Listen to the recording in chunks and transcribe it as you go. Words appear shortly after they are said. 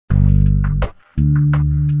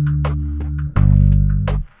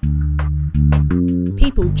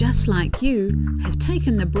just like you, have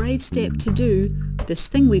taken the brave step to do this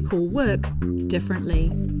thing we call work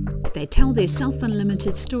differently. They tell their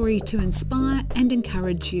self-unlimited story to inspire and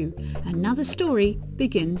encourage you. Another story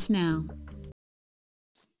begins now.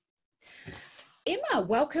 Emma,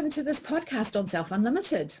 welcome to this podcast on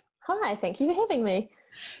Self-Unlimited. Hi, thank you for having me.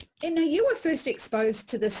 Emma, you were first exposed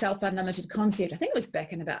to the Self-Unlimited concept, I think it was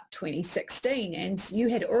back in about 2016, and you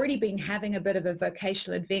had already been having a bit of a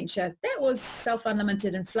vocational adventure that was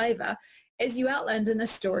self-unlimited in flavour, as you outlined in the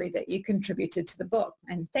story that you contributed to the book.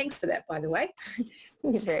 And thanks for that, by the way.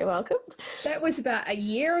 You're very welcome. That was about a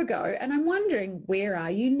year ago, and I'm wondering, where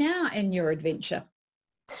are you now in your adventure?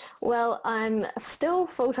 Well, I'm still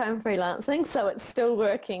full-time freelancing, so it's still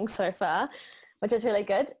working so far, which is really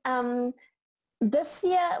good. This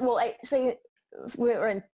year, well, actually, we're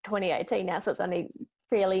in 2018 now, so it's only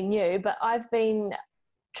fairly new, but I've been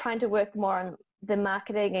trying to work more on the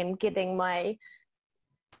marketing and getting my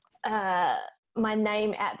my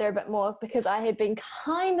name out there a bit more, because I had been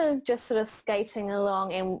kind of just sort of skating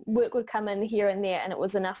along and work would come in here and there and it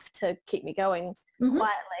was enough to keep me going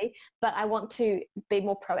quietly, but I want to be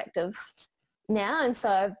more proactive now, and so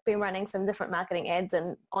I've been running some different marketing ads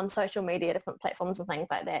and on social media, different platforms and things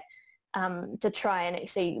like that, to try and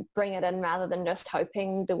actually bring it in rather than just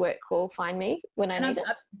hoping the work will find me when I need it.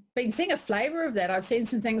 I've been seeing a flavour of that. I've seen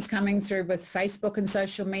some things coming through with Facebook and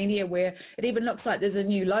social media where it even looks like there's a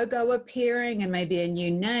new logo appearing and maybe a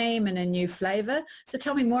new name and a new flavour. So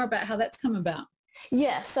tell me more about how that's come about.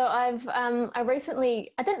 Yeah, so I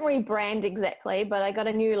didn't rebrand exactly, but I got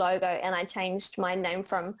a new logo and I changed my name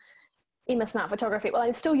from Emma Smart Photography. Well,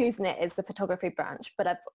 I'm still using that as the photography branch, but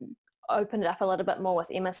I've opened it up a little bit more with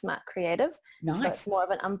Emma Smart Creative. Nice. So it's more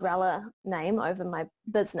of an umbrella name over my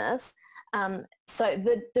business. So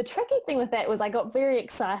the tricky thing with that was I got very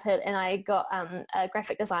excited and I got a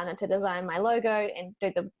graphic designer to design my logo and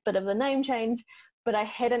do the bit of the name change, but I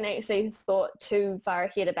hadn't actually thought too far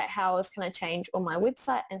ahead about how I was going to change all my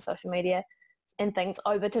website and social media and things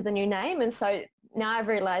over to the new name. And so now I've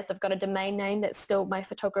realized I've got a domain name that's still my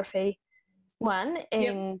photography one,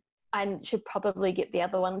 and I should probably get the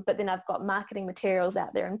other one, but then I've got marketing materials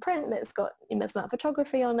out there in print that's got Emma Smart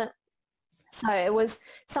Photography on it. So it was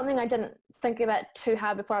something I didn't think about too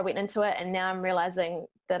hard before I went into it, and now I'm realizing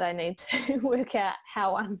that I need to work out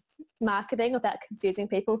how I'm marketing without confusing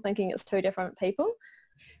people, thinking it's two different people.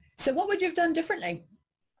 So what would you have done differently?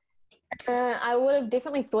 I would have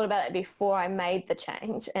definitely thought about it before I made the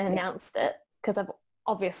change and announced it, because I've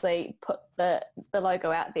obviously put the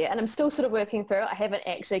logo out there and I'm still sort of working through it. I haven't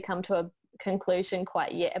actually come to a conclusion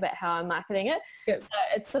quite yet about how I'm marketing it. Yep. So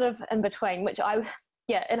it's sort of in between, which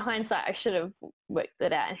in hindsight, I should have worked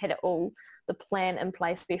it out and had the plan in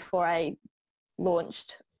place before I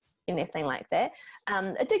launched anything like that.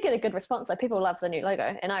 It did get a good response, though. People love the new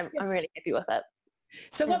logo and I'm really happy with it.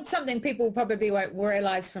 So what's something people probably won't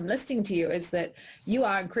realise from listening to you is that you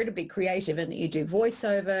are incredibly creative and you do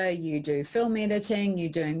voiceover, you do film editing, you're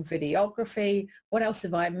doing videography. What else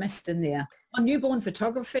have I missed in there? On newborn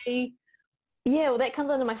photography? Yeah, well, that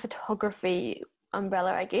comes under my photography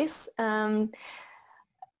umbrella, I guess. Yeah,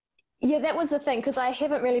 that was the thing, because I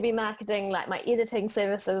haven't really been marketing like my editing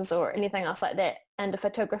services or anything else like that under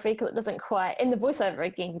photography, because it doesn't quite, and the voiceover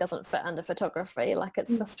again doesn't fit under photography. Like, it's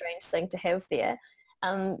a strange thing to have there.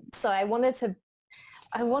 So I wanted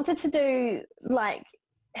to do like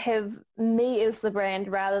have me as the brand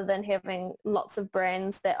rather than having lots of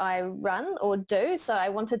brands that I run or do. So I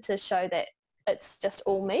wanted to show that it's just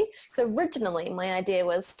all me. So originally my idea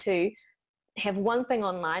was to have one thing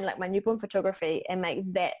online, like my newborn photography, and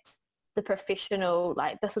make that the professional,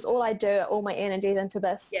 like, this is all I do, all my energies into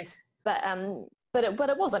this. Yes. But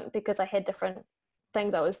it wasn't, because I had different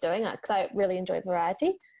things I was doing, because I really enjoy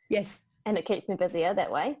variety. Yes. And it keeps me busier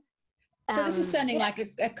that way. So this is sounding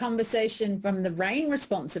like a conversation from the RAIN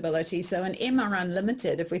responsibility. So an Emma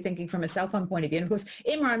Unlimited, if we're thinking from a self-owned point of view, and of course,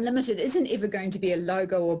 Emma Unlimited isn't ever going to be a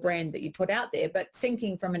logo or brand that you put out there, but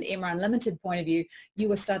thinking from an Emma Unlimited point of view, you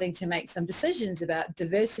were starting to make some decisions about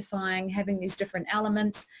diversifying, having these different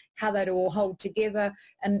elements, how that all hold together.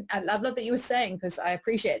 And I love that you were saying, because I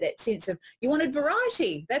appreciate that sense of you wanted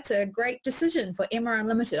variety. That's a great decision for Emma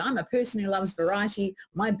Unlimited. I'm a person who loves variety.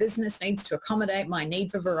 My business needs to accommodate my need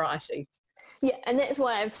for variety. Yeah, and that's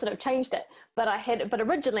why I've sort of changed it. But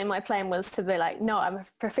originally my plan was to be like, no, I'm a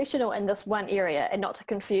professional in this one area and not to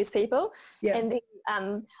confuse people. Yeah. And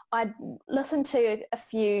then I'd listened to a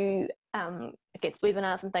few, I guess,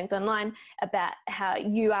 webinars and things online about how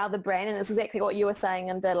you are the brand, and it's exactly what you were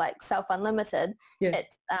saying under like Self Unlimited. Yeah.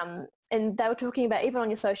 It's and they were talking about even on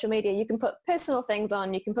your social media, you can put personal things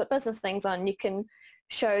on, you can put business things on, you can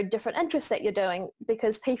show different interests that you're doing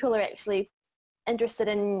because people are actually interested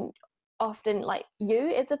in often like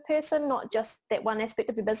you as a person, not just that one aspect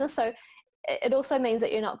of your business. So it also means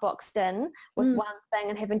that you're not boxed in with one thing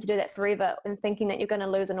and having to do that forever and thinking that you're going to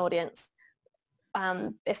lose an audience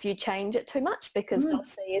if you change it too much, because they'll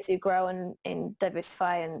see as you grow and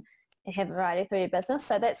diversify and have variety through your business.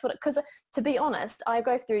 So that's what, because to be honest, I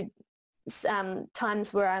go through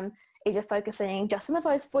times where I'm either focusing just on the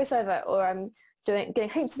voiceover, or I'm getting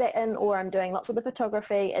heaps of that in, or I'm doing lots of the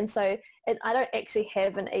photography. And so I don't actually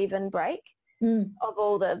have an even break of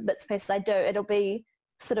all the bits and pieces I do. It'll be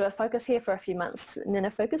sort of a focus here for a few months, and then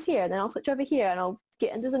a focus here, and then I'll switch over here and I'll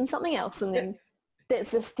get interested in something else. And then that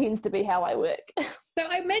just tends to be how I work. So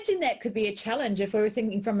I imagine that could be a challenge if we were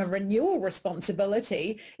thinking from a renewal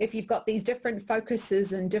responsibility, if you've got these different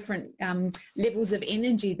focuses and different levels of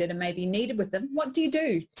energy that are maybe needed with them. What do you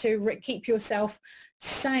do to keep yourself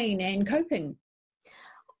sane and coping?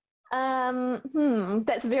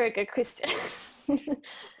 That's a very good question.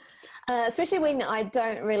 Especially when I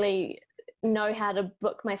don't really know how to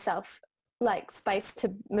book myself like space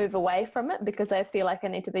to move away from it, because I feel like I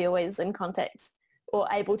need to be always in contact or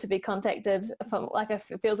able to be contacted. From like, it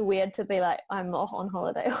feels weird to be like, I'm not on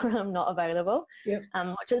holiday or I'm not available. Yep.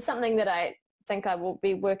 Which is something that I think I will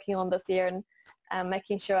be working on this year, and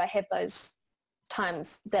making sure I have those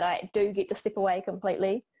times that I do get to step away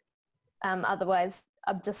completely. Otherwise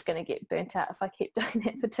I'm just going to get burnt out if I keep doing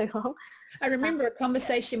that for too long. I remember a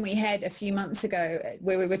conversation we had a few months ago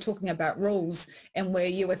where we were talking about rules, and where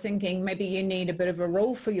you were thinking maybe you need a bit of a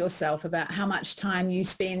rule for yourself about how much time you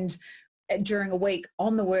spend during a week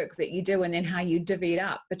on the work that you do, and then how you divvy it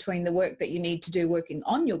up between the work that you need to do working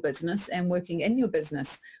on your business and working in your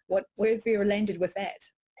business. Where have you landed with that?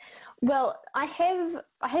 Well, I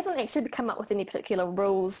haven't actually come up with any particular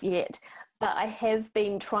rules yet, but I have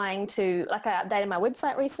been trying to, like, I updated my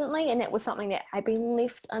website recently, and it was something that I've been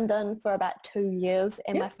left undone for about 2 years,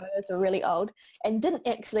 and my photos were really old and didn't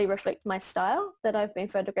actually reflect my style that I've been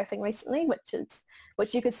photographing recently,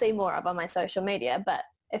 which you could see more of on my social media. But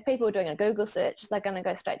if people are doing a Google search, they're going to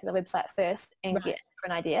go straight to the website first and get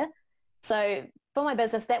an idea. So for my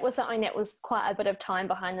business, that was something that was quite a bit of time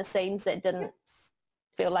behind the scenes that didn't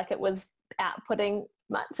feel like it was outputting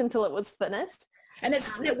much until it was finished. And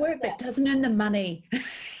it's that work that doesn't earn the money,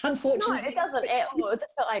 unfortunately. No, it doesn't at all. It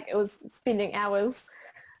just felt like it was spending hours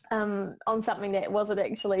on something that wasn't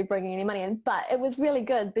actually bringing any money in. But it was really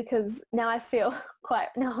good, because now I feel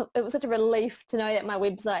it was such a relief to know that my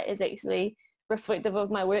website is actually reflective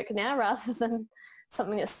of my work now, rather than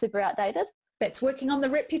something that's super outdated. That's working on the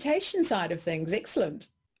reputation side of things. Excellent.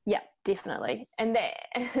 Yeah, definitely. And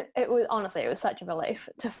it was such a relief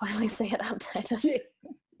to finally see it updated. Yeah.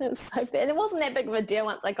 It was so bad. It wasn't that big of a deal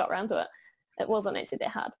once I got around to it. It wasn't actually that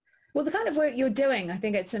hard. Well, the kind of work you're doing, I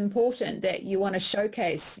think it's important that you want to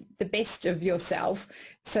showcase the best of yourself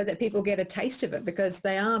so that people get a taste of it, because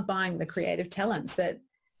they are buying the creative talents that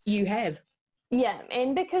you have. Yeah,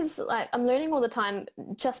 and because like I'm learning all the time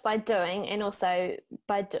just by doing, and also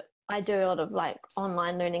I do a lot of like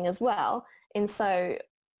online learning as well, and so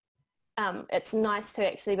it's nice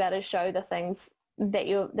to actually be able to show the things that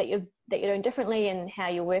you're doing differently and how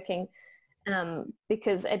you're working,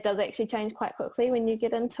 because it does actually change quite quickly when you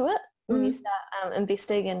get into it, when you start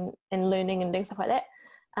investing and learning and doing stuff like that.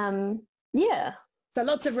 Yeah. So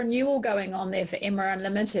lots of renewal going on there for Emma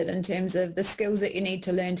Unlimited in terms of the skills that you need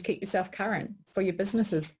to learn to keep yourself current for your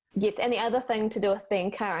businesses. Yes, and the other thing to do with being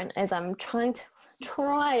current is I'm trying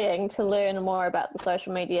to learn more about the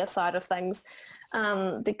social media side of things,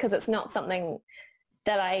 because it's not something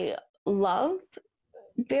that I love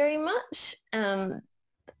very much. And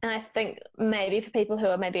I think maybe for people who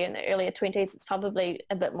are maybe in their earlier 20s, it's probably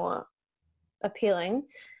a bit more appealing.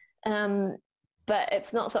 But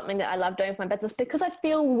it's not something that I love doing for my business, because I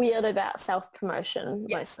feel weird about self-promotion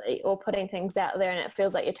mostly, or putting things out there, and it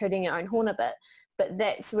feels like you're tooting your own horn a bit. But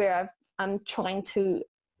that's where I'm trying to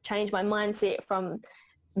change my mindset from,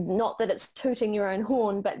 not that it's tooting your own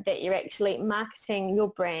horn, but that you're actually marketing your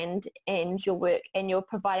brand and your work, and you're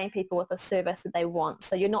providing people with a service that they want.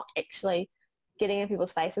 So you're not actually getting in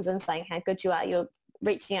people's faces and saying how good you are. You're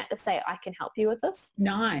reaching out to say, I can help you with this.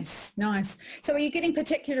 Nice, nice. So are you getting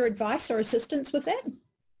particular advice or assistance with that?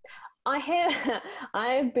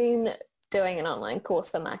 I've been doing an online course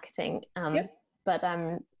for marketing, Yep. but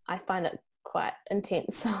I find it quite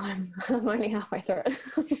intense, so I'm only halfway through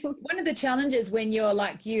it. One of the challenges when you're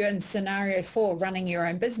like you in scenario 4 running your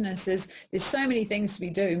own business is there's so many things to be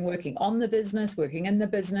doing, working on the business, working in the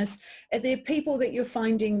business. Are there people that you're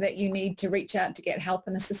finding that you need to reach out to get help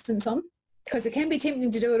and assistance on? Because it can be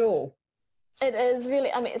tempting to do it all. It is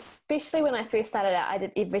really, I mean, especially when I first started out, I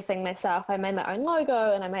did everything myself. I made my own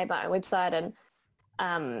logo and I made my own website, and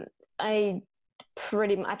I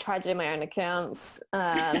tried to do my own accounts.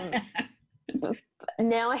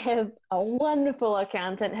 Now I have a wonderful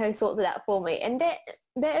accountant who sorts it out for me, and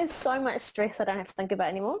that is so much stress I don't have to think about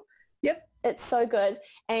anymore. Yep. It's so good.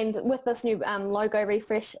 And with this new logo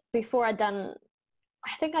refresh, before I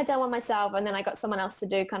think I'd done one myself, and then I got someone else to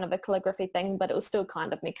do kind of a calligraphy thing, but it was still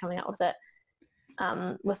kind of me coming up with it,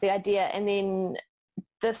 with the idea. And then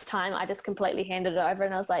this time I just completely handed it over,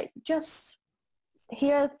 and I was like, just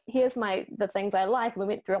here's the things I like. And we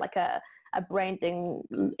went through like a branding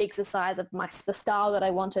exercise of the style that I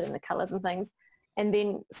wanted and the colors and things. And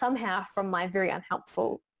then somehow from my very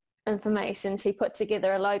unhelpful information, she put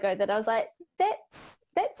together a logo that I was like, that's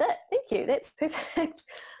it. Thank you. That's perfect.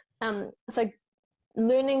 So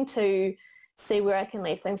learning to see where I can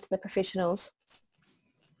leave things to the professionals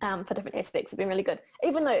for different aspects has been really good.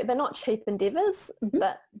 Even though they're not cheap endeavours,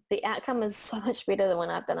 but the outcome is so much better than when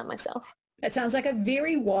I've done it myself. It sounds like a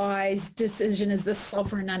very wise decision as the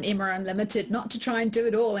sovereign on Emma Unlimited, not to try and do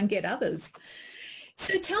it all and get others.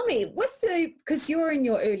 So tell me, because you're in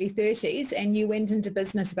your early 30s and you went into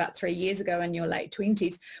business about 3 years ago in your late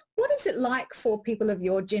 20s, what is it like for people of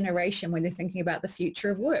your generation when they're thinking about the future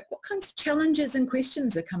of work? What kinds of challenges and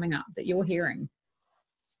questions are coming up that you're hearing?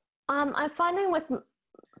 I'm finding with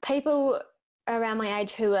people around my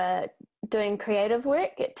age who are doing creative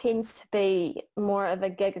work, it tends to be more of a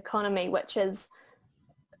gig economy, which is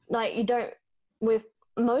like with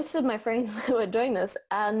most of my friends who are doing this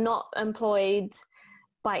are not employed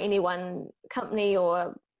by any one company,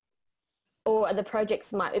 or the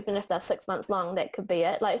projects might, even if they're 6 months long, that could be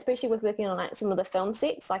it. Like especially with working on like some of the film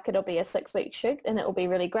sets, like it'll be a 6-week shoot and it'll be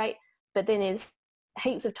really great, but then there's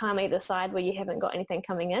heaps of time either side where you haven't got anything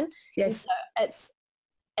coming in. Yes. And so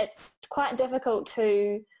it's quite difficult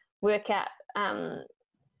to work out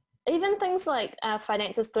even things like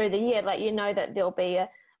finances through the year. Like that there'll be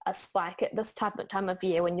a spike at this time of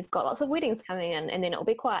year when you've got lots of weddings coming in, and then it'll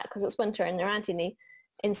be quiet because it's winter and there aren't any.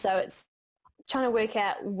 And so it's trying to work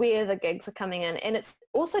out where the gigs are coming in. And it's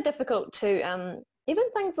also difficult to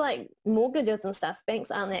even things like mortgages and stuff.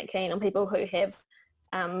 Banks aren't that keen on people who have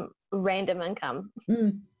random income.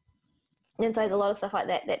 And so there's a lot of stuff like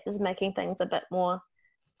that is making things a bit more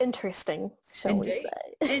interesting, shall we say.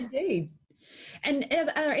 Indeed. And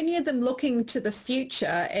are any of them looking to the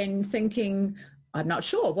future and thinking, I'm not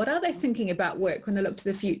sure, what are they thinking about work when they look to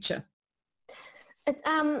the future?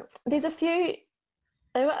 There's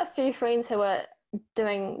I've got a few friends who are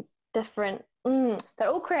doing different, they're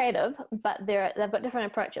all creative, but they've got different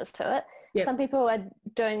approaches to it. Yep. Some people are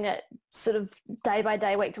doing it sort of day by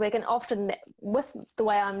day, week to week, and often with the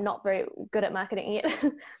way I'm not very good at marketing yet,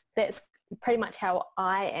 that's pretty much how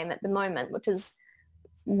I am at the moment, which is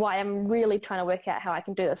why I'm really trying to work out how I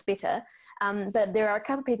can do this better. But there are a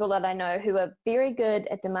couple of people that I know who are very good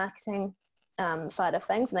at the marketing side of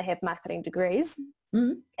things, and they have marketing degrees,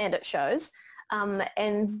 and it shows.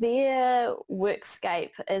 And their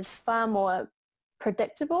workscape is far more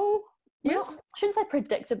predictable. Yes. I shouldn't say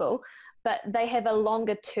predictable, but they have a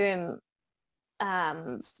longer term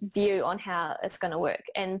view on how it's going to work,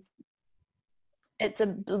 and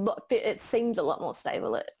it seems a lot more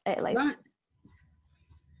stable at least. Right.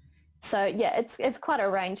 So yeah, it's quite a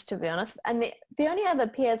range, to be honest. And the only other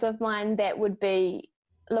peers of mine that would be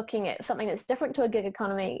looking at something that's different to a gig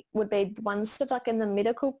economy would be the ones sort of like in the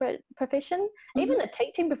medical profession. Even the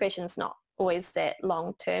teaching profession is not always that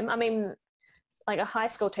long term. I mean, like a high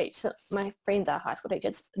school teacher, my friends are high school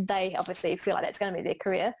teachers, they obviously feel like that's going to be their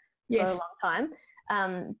career for a long time.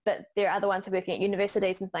 But there are other ones who are working at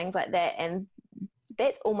universities and things like that, and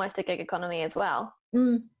that's almost a gig economy as well.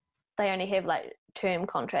 They only have like term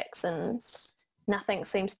contracts and nothing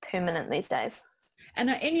seems permanent these days. And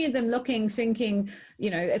are any of them thinking,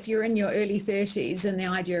 if you're in your early 30s and the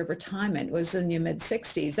idea of retirement was in your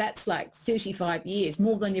mid-60s, that's like 35 years,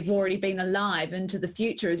 more than you've already been alive into the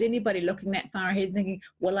future. Is anybody looking that far ahead thinking,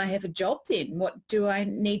 will I have a job then? What do I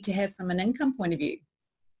need to have from an income point of view?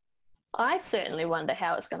 I certainly wonder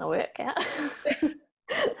how it's going to work out.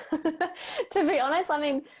 To be honest, I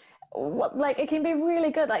mean, it can be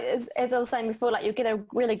really good. Like as I was saying before, like you'll get a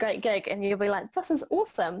really great gig and you'll be like, this is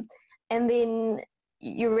awesome. And then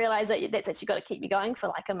you realize that that's actually got to keep you going for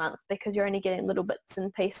like a month because you're only getting little bits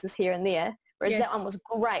and pieces here and there. Whereas that one was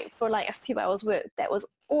great for like a few hours work. That was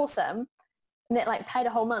awesome. And that like paid a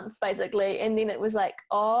whole month basically. And then it was like,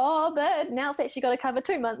 oh, but now it's actually got to cover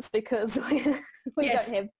 2 months because we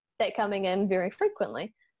don't have that coming in very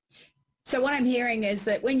frequently. So what I'm hearing is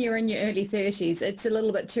that when you're in your early 30s, it's a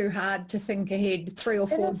little bit too hard to think ahead 3 or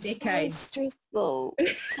 4 decades. So stressful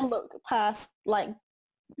to look past like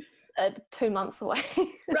 2 months away.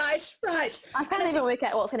 Right. I can't even work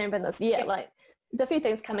out what's going to happen this year. Like there's a few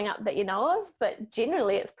things coming up that you know of, but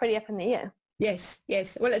generally it's pretty up in the air. Yes.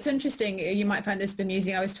 Well, it's interesting. You might find this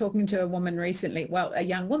bemusing. I was talking to a woman recently, well, a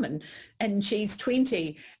young woman, and she's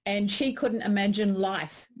 20, and she couldn't imagine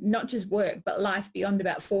life, not just work, but life beyond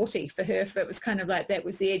about 40 for her. It was kind of like that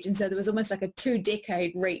was the edge. And so there was almost like a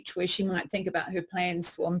 2-decade reach where she might think about her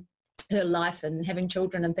plans for her life and having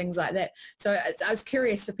children and things like that. So I was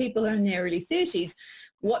curious for people who are in their early 30s,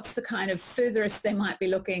 what's the kind of furthest they might be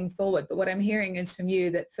looking forward. But what I'm hearing is from you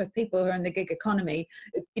that for people who are in the gig economy,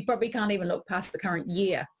 you probably can't even look past the current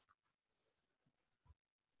year.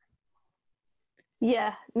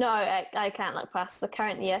 Yeah, no, I can't look past the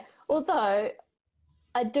current year. Although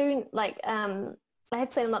I do like, I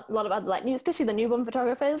have seen a lot of other, like, especially the newborn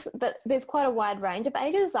photographers, but there's quite a wide range of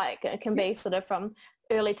ages. Like it can be sort of from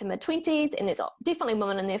early to mid-20s, and there's definitely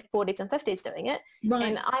women in their 40s and 50s doing it. Right.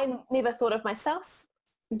 And I never thought of myself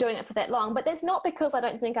doing it for that long, but that's not because I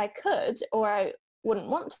don't think I could or I wouldn't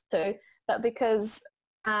want to, but because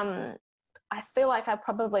I feel like I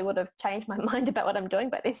probably would have changed my mind about what I'm doing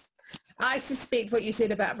by then. I suspect what you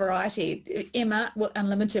said about variety, Emma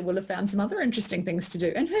Unlimited will have found some other interesting things to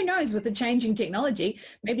do. And who knows, with the changing technology,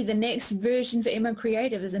 maybe the next version for Emma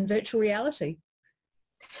Creative is in virtual reality.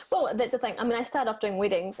 Well, that's the thing. I mean, I started off doing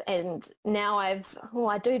weddings, and now I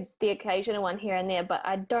do the occasional one here and there, but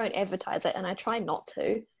I don't advertise it, and I try not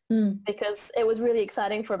to because it was really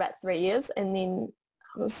exciting for about 3 years, and then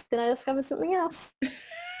I discovered something else.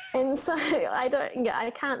 And so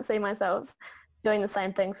I can't see myself doing the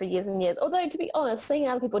same thing for years and years. Although, to be honest, seeing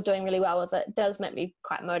other people doing really well with it does make me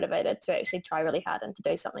quite motivated to actually try really hard and to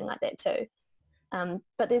do something like that too.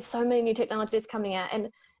 But there's so many new technologies coming out,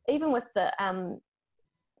 and even with the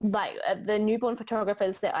the newborn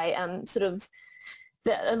photographers that I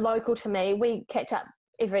that are local to me, we catch up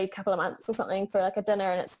every couple of months or something for like a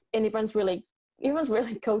dinner, and everyone's really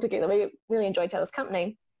cool together. We really enjoy each other's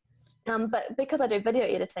company. But because I do video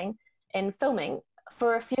editing and filming,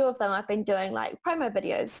 for a few of them I've been doing like promo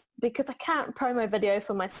videos because I can't promo video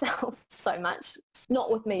for myself so much,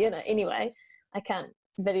 not with me in it anyway. I can't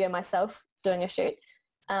video myself doing a shoot.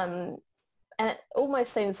 And it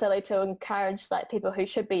almost seems silly to encourage like people who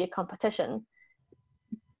should be your competition.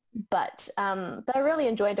 But I really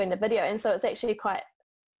enjoy doing the video, and so it's actually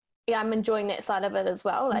I'm enjoying that side of it as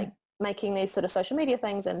well, like making these sort of social media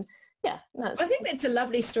things. And I think that's a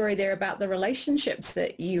lovely story there about the relationships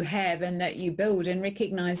that you have and that you build, and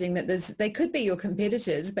recognizing that they could be your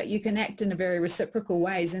competitors, but you can act in a very reciprocal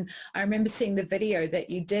ways. And I remember seeing the video that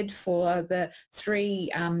you did for the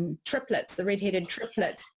 3 triplets, the red-headed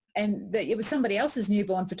triplets, and that it was somebody else's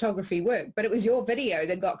newborn photography work, but it was your video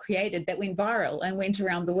that got created that went viral and went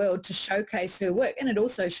around the world to showcase her work, and it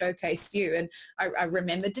also showcased you. And I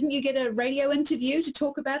remember, didn't you get a radio interview to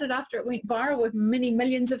talk about it after it went viral with many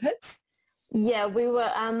millions of hits? Yeah, we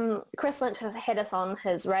were, Chris Lynch has had us on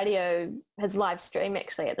his live stream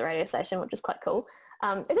actually at the radio station, which is quite cool.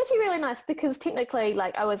 It's actually really nice because technically,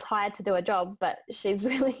 like, I was hired to do a job, but she's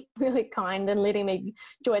really, really kind and letting me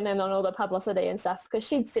join in on all the publicity and stuff because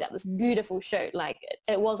she'd set up this beautiful shoot. Like,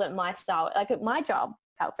 it wasn't my style. Like, my job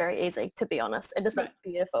felt very easy, to be honest. It just looked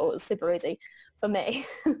beautiful. It was super easy for me.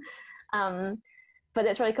 But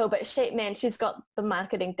that's really cool. But she's got the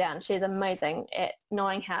marketing down. She's amazing at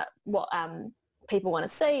knowing what people want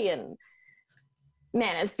to see, and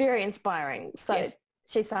man, it's very inspiring. So. Yes.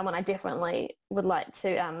 She's someone I definitely would like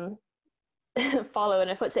to follow in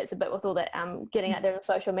her footsteps a bit with all that getting out there on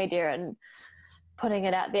social media and putting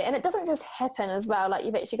it out there. And it doesn't just happen as well. Like,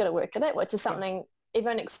 you've actually got to work at it, which is something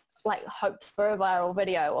everyone hopes for a viral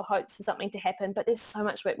video or hopes for something to happen. But there's so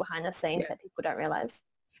much work behind the scenes that people don't realize.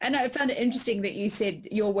 And I found it interesting that you said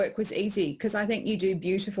your work was easy, because I think you do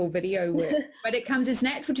beautiful video work, but it comes as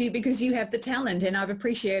natural to you because you have the talent, and I've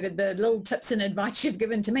appreciated the little tips and advice you've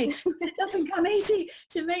given to me. It doesn't come easy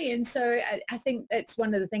to me. And so I think that's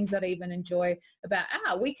one of the things that I even enjoy about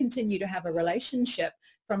we continue to have a relationship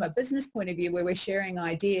from a business point of view where we're sharing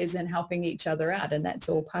ideas and helping each other out, and that's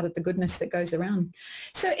all part of the goodness that goes around.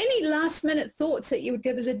 So any last minute thoughts that you would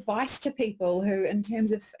give as advice to people who, in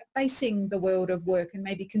terms of facing the world of work and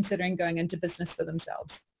maybe considering going into business for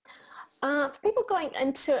themselves? For people going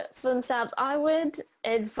into it for themselves, I would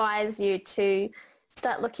advise you to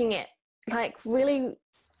start looking at, like, really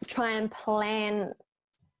try and plan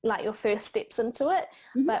like your first steps into it,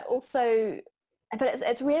 Mm-hmm. but also, but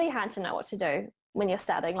it's really hard to know what to do when you're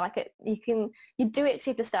starting. Like you do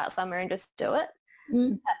actually have to start somewhere and just do it.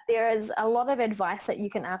 Mm. But there is a lot of advice that you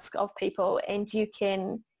can ask of people, and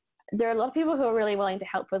there are a lot of people who are really willing to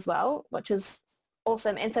help as well, which is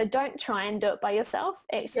awesome. And so don't try and do it by yourself.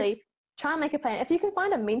 Actually, Yes. try and make a plan. If you can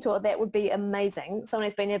find a mentor, that would be amazing. Someone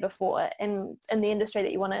who's been there before in the industry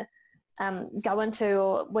that you want to go into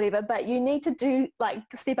or whatever. But you need to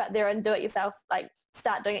step out there and do it yourself, like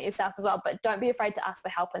start doing it yourself as well. But don't be afraid to ask for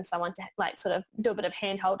help and someone to like sort of do a bit of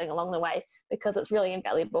hand holding along the way, because it's really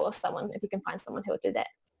invaluable if you can find someone who will do that.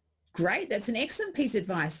 Great. That's an excellent piece of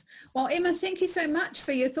advice. Well, Emma, thank you so much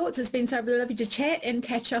for your thoughts. It's been so lovely to chat and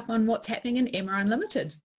catch up on what's happening in Emma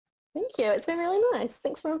Unlimited. Thank you. It's been really nice.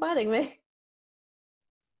 Thanks for inviting me.